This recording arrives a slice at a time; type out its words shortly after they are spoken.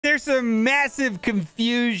there's some massive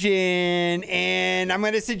confusion, and I'm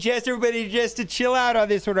going to suggest everybody just to chill out on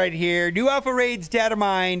this one right here. New Alpha Raids data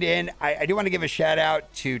mined, and I do want to give a shout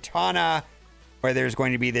out to Tana, where there's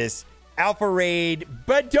going to be this Alpha Raid,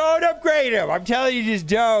 but don't upgrade them. I'm telling you, just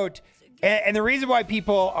don't. And the reason why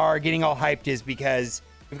people are getting all hyped is because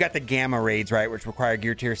we've got the Gamma Raids, right, which require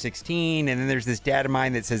Gear Tier 16, and then there's this data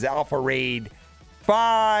mine that says Alpha Raid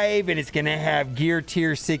 5, and it's going to have Gear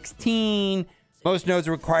Tier 16. Most nodes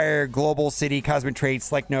require Global City, Cosmic Trade.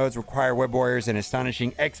 Select nodes require Web Warriors and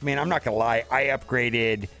Astonishing X-Men. I'm not going to lie. I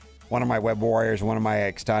upgraded one of my Web Warriors, one of my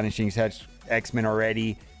Astonishing X-Men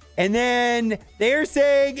already. And then they're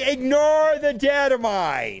saying, ignore the data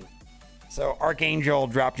mine. So Archangel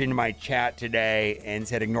dropped into my chat today and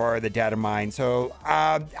said, ignore the data mine. So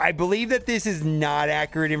I believe that this is not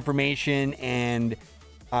accurate information. And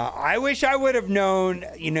I wish I would have known,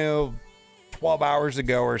 12 hours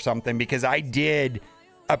ago or something, because I did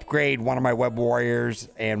upgrade one of my Web Warriors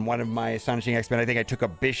and one of my Astonishing X-Men. I think I took a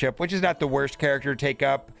Bishop, which is not the worst character to take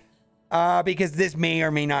up, because this may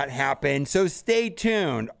or may not happen. So stay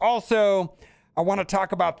tuned. Also, I want to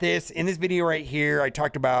talk about this in this video right here. I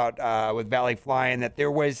talked about with Valley Flying that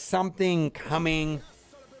there was something coming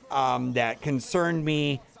that concerned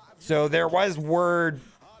me. So there was word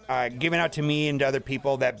given out to me and to other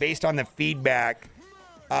people that based on the feedback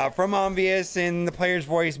from Obvious and the player's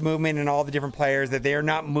voice movement and all the different players, that they are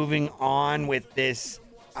not moving on with this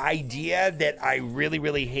idea that I really,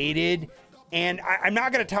 really hated. And I'm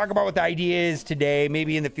not going to talk about what the idea is today.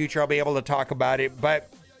 Maybe in the future I'll be able to talk about it.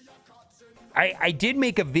 But I did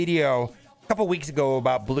make a video a couple weeks ago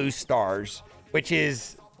about blue stars, which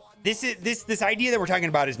is this idea that we're talking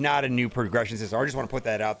about is not a new progression system. I just want to put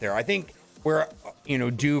that out there. I think we're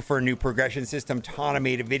due for a new progression system. Tana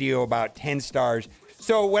made a video about 10 stars.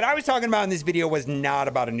 So what I was talking about in this video was not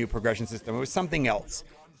about a new progression system. It was something else.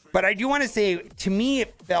 But I do want to say, to me,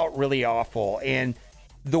 it felt really awful. And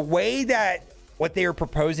the way that what they were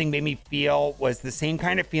proposing made me feel was the same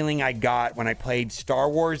kind of feeling I got when I played Star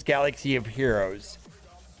Wars Galaxy of Heroes.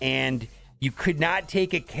 And you could not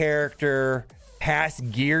take a character past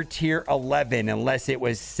Gear Tier 11 unless it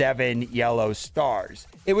was 7 yellow stars.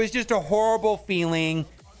 It was just a horrible feeling.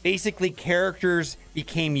 Basically, characters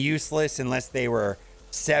became useless unless they were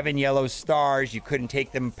 7 yellow stars. You couldn't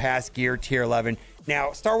take them past Gear Tier 11.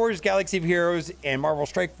 Now, Star Wars Galaxy of Heroes and Marvel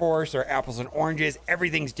Strike Force are apples and oranges.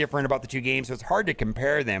 Everything's different about the two games, so it's hard to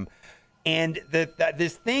compare them. And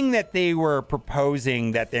this thing that they were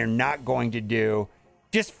proposing that they're not going to do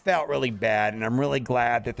just felt really bad, and I'm really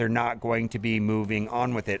glad that they're not going to be moving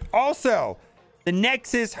on with it. Also, the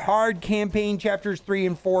Nexus Hard Campaign Chapters 3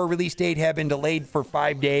 and 4 release date have been delayed for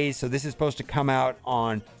 5 days, so this is supposed to come out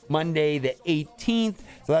on Monday the 18th.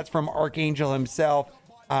 So that's from Archangel himself.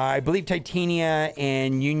 I believe Titania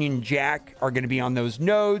and Union Jack are going to be on those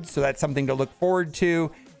nodes, so that's something to look forward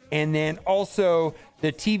to. And then also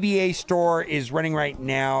the TVA store is running right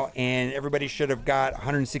now, and everybody should have got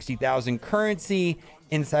 160,000 currency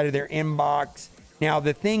inside of their inbox. Now,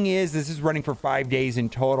 the thing is, this is running for 5 days in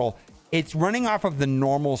total. It's running off of the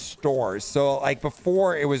normal stores. So like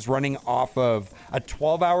before, it was running off of a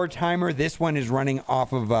 12-hour timer. This one is running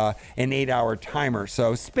off of an 8-hour timer.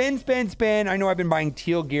 So spend. I know I've been buying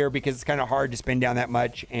teal gear because it's kind of hard to spend down that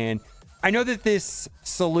much. And I know that this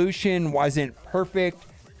solution wasn't perfect,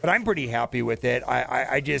 but I'm pretty happy with it.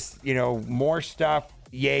 I just, more stuff.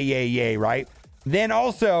 Yay, right? Then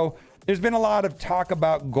also, there's been a lot of talk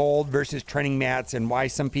about gold versus training mats and why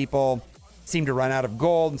some people seem to run out of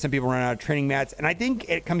gold and some people run out of training mats. And I think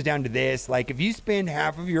it comes down to this. Like, if you spend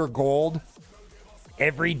half of your gold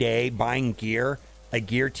every day buying gear, like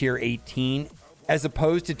Gear Tier 18, as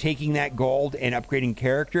opposed to taking that gold and upgrading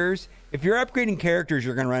characters, if you're upgrading characters,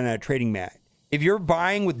 you're going to run out of trading mat. If you're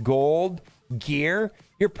buying with gold gear,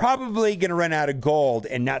 you're probably going to run out of gold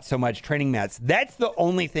and not so much training mats. That's the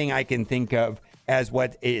only thing I can think of as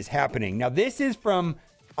what is happening. Now, this is from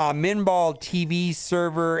Minball TV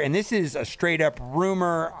server, and this is a straight up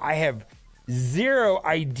rumor. I have zero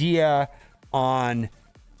idea on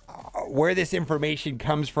where this information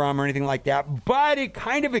comes from or anything like that, but it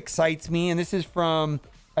kind of excites me. And this is from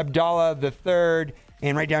Abdallah the Third,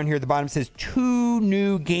 and right down here at the bottom says 2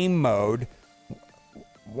 new game mode.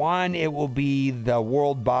 One, it will be the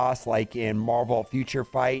world boss like in Marvel Future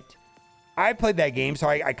Fight. I played that game, so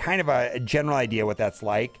I kind of a general idea what that's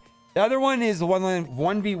like. The other one is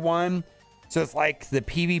 1v1, so it's like the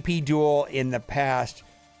PvP duel in the past,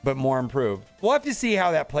 but more improved. We'll have to see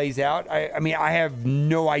how that plays out. I mean, I have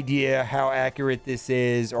no idea how accurate this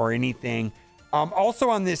is or anything. Also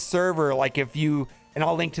on this server, like if you, and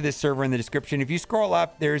I'll link to this server in the description, if you scroll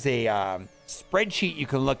up, there's a spreadsheet you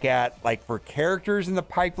can look at, like for characters in the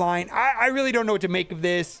pipeline. I really don't know what to make of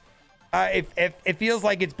this. It feels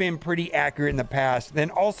like it's been pretty accurate in the past. Then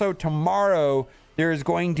also tomorrow, there's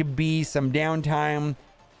going to be some downtime.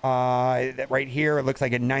 Right here, it looks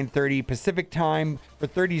like at 9:30 Pacific time for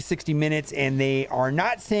 30 to 60 minutes. And they are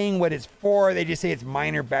not saying what it's for. They just say it's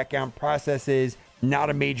minor background processes, not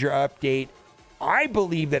a major update. I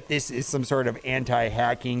believe that this is some sort of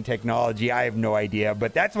anti-hacking technology. I have no idea,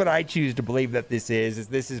 but that's what I choose to believe that this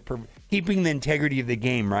is keeping the integrity of the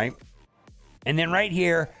game, right? And then right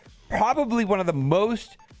here, probably one of the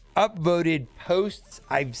most upvoted posts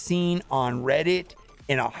I've seen on Reddit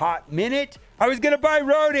in a hot minute. I was going to buy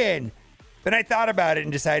Ronin, but I thought about it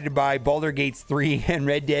and decided to buy Baldur's Gate 3 and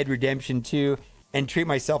Red Dead Redemption 2 and treat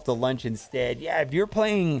myself to lunch instead. Yeah, if you're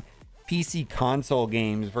playing PC console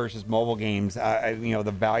games versus mobile games,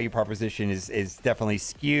 the value proposition is definitely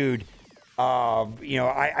skewed.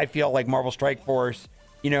 I feel like Marvel Strike Force,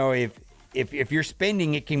 if you're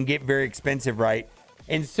spending, it can get very expensive, right?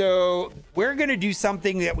 And so we're going to do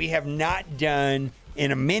something that we have not done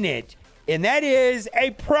in a minute, and that is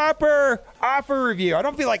a proper offer review. I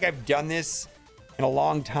don't feel like I've done this in a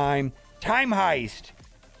long time. Time Heist.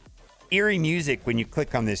 Eerie music when you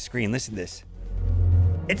click on this screen. Listen to this.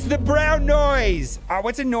 It's the brown noise.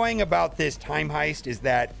 What's annoying about this Time Heist is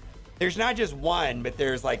that there's not just one, but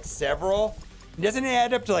there's like several. Doesn't it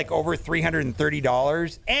add up to like over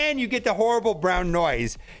 $330? And you get the horrible brown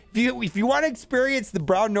noise. If you want to experience the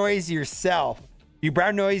brown noise yourself,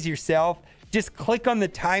 just click on the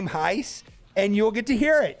Time Heist and you'll get to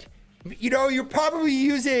hear it. You're probably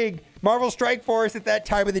using Marvel Strike Force at that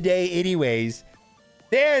time of the day anyways.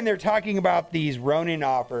 Then they're talking about these Ronin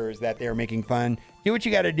offers that they're making fun. Do what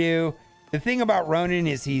you got to do. The thing about Ronin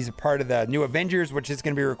is he's a part of the new Avengers, which is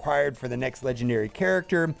going to be required for the next legendary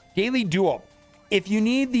character. Daily Duel. If you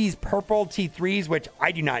need these purple T3s, which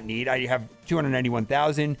I do not need, I have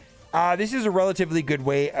 291,000. This is a relatively good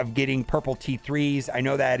way of getting purple T3s. I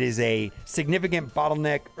know that is a significant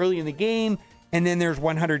bottleneck early in the game. And then there's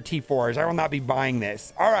 100 T4s. I will not be buying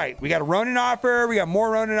this. All right, we got a Ronin offer. We got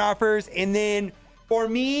more Ronin offers. And then for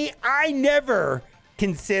me, I never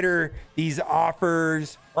consider these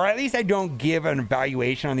offers, or at least I don't give an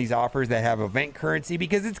evaluation on these offers that have event currency,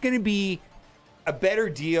 because it's going to be a better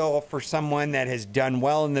deal for someone that has done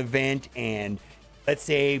well in the event, and let's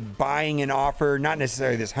say buying an offer, not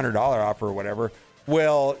necessarily this $100 offer or whatever,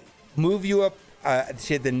 will move you up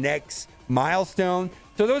to the next milestone.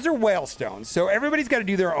 So those are whalestones. So everybody's got to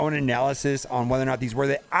do their own analysis on whether or not these worth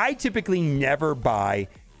it. I typically never buy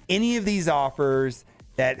any of these offers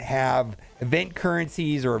that have event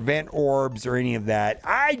currencies or event orbs or any of that.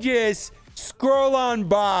 I just scroll on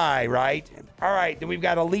by, right? All right, then we've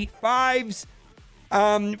got Elite 5s.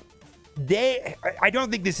 I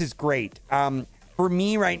don't think this is great. For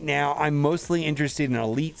me right now, I'm mostly interested in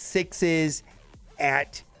Elite 6s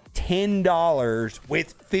at $10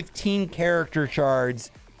 with 15 character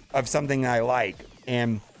shards of something I like.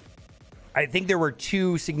 And I think there were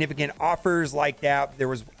two significant offers like that. There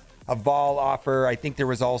was a Vol offer. I think there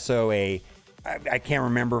was also I can't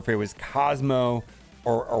remember if it was Cosmo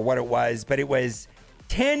or what it was, but it was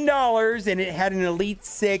 $10 and it had an Elite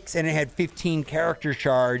 6 and it had 15 character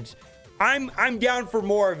shards. I'm down for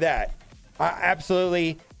more of that.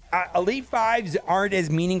 Absolutely. Elite 5s aren't as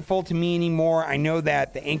meaningful to me anymore. I know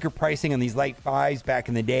that the anchor pricing on these Elite 5s back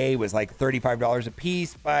in the day was like $35 a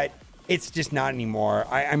piece, but it's just not anymore.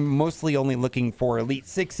 I'm mostly only looking for Elite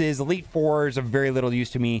 6s. Elite 4s are very little use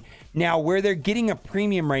to me. Now, where they're getting a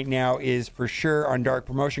premium right now is for sure on dark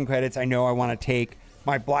promotion credits. I know I want to take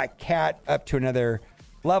my Black Cat up to another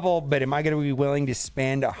level, but am I going to be willing to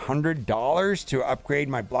spend $100 to upgrade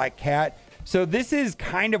my Black Cat? So this is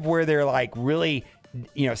kind of where they're like really,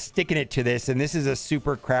 sticking it to this. And this is a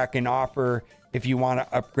super cracking offer if you want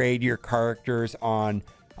to upgrade your characters on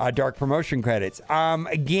dark promotion credits.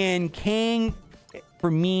 Again, Kang for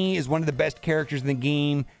me is one of the best characters in the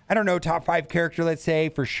game. I don't know, top 5 character, let's say,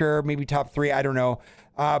 for sure. Maybe top 3, I don't know.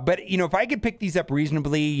 But if I could pick these up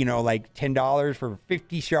reasonably, like $10 for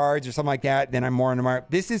 50 shards or something like that, then I'm more on the market.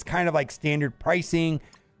 This is kind of like standard pricing.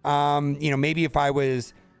 Maybe if I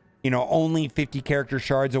was, only 50 character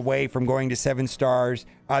shards away from going to 7 stars,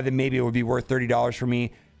 then maybe it would be worth $30 for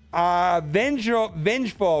me.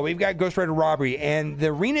 Vengeful. We've got Ghost Rider Robbery, and the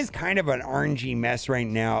arena is kind of an RNG mess right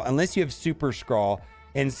now, unless you have Super Skrull.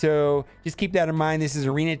 And so just keep that in mind. This is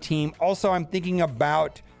arena team. Also, I'm thinking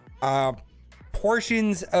about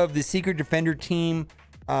portions of the Secret Defender team,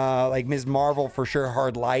 like Ms. Marvel for sure,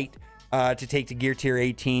 Hard Light. to take to Gear Tier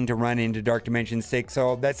 18 to run into Dark Dimension 6.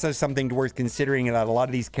 So that's just something worth considering that a lot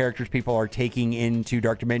of these characters people are taking into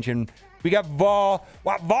Dark Dimension. We got Vol.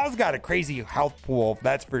 Wow, Vol's got a crazy health pool,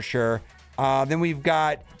 that's for sure. Then we've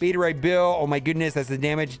got Beta Ray Bill. Oh my goodness, that's the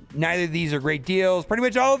damage. Neither of these are great deals. Pretty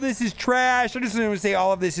much all of this is trash. I just want to say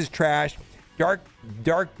all of this is trash.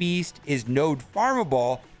 Dark Beast is node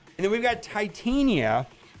farmable. And then we've got Titania.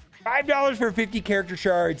 $5 for 50 character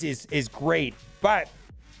shards is great. But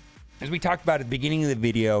as we talked about at the beginning of the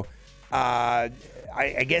video, I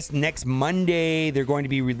guess next Monday they're going to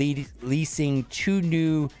be releasing 2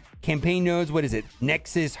 new campaign nodes. What is it?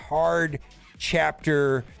 Nexus Hard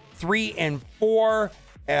Chapter 3 and 4.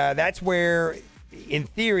 That's where, in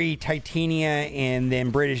theory, Titania and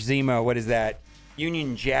then British Zemo, what is that?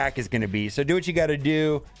 Union Jack is going to be. So do what you got to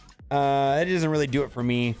do. That doesn't really do it for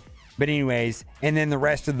me. But anyways, and then the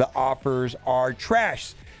rest of the offers are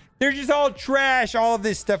trash. They're just all trash. All of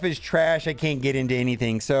this stuff is trash. I can't get into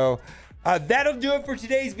anything. So that'll do it for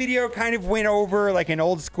today's video. Kind of went over like an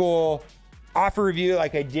old school offer review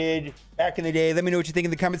like I did back in the day. Let me know what you think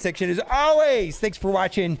in the comment section. As always, thanks for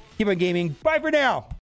watching. Keep on gaming. Bye for now.